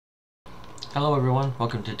Hello everyone,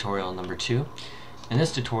 welcome to tutorial number 2. In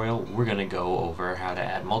this tutorial we're going to go over how to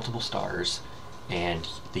add multiple stars and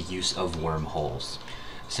the use of wormholes.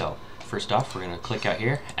 So first off we're going to click out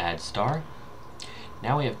here, add star.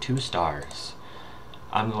 Now we have 2 stars.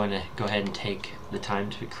 I'm going to go ahead and take the time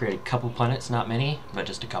to create a couple planets, not many, but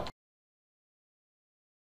just a couple.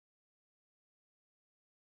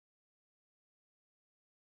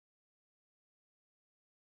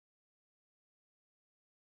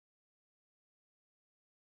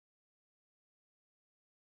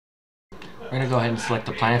 We're going to go ahead and select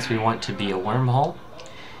the planets we want to be a wormhole,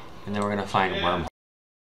 and then we're going to find wormhole.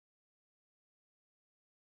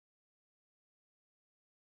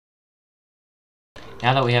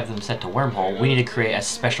 Now that we have them set to wormhole, we need to create a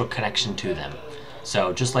special connection to them.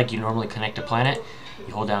 So just like you normally connect a planet,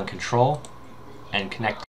 you hold down Control and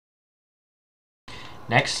connect.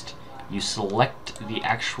 Next, you select the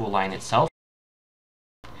actual line itself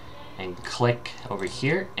and click over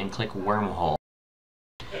here and click wormhole.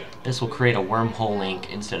 This will create a wormhole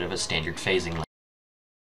link instead of a standard phasing link.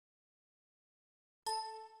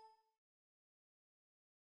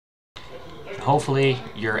 Hopefully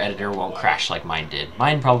your editor won't crash like mine did.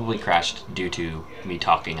 Mine probably crashed due to me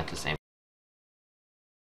talking at the same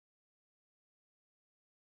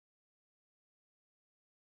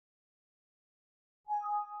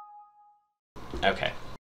time. Okay.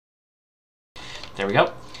 There we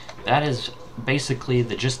go. That is basically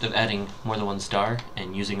the gist of adding more than one star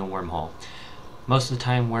and using a wormhole. Most of the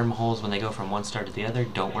time wormholes, when they go from one star to the other,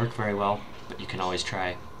 don't work very well, but you can always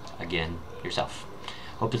try again yourself.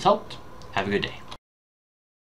 Hope this helped. Have a good day.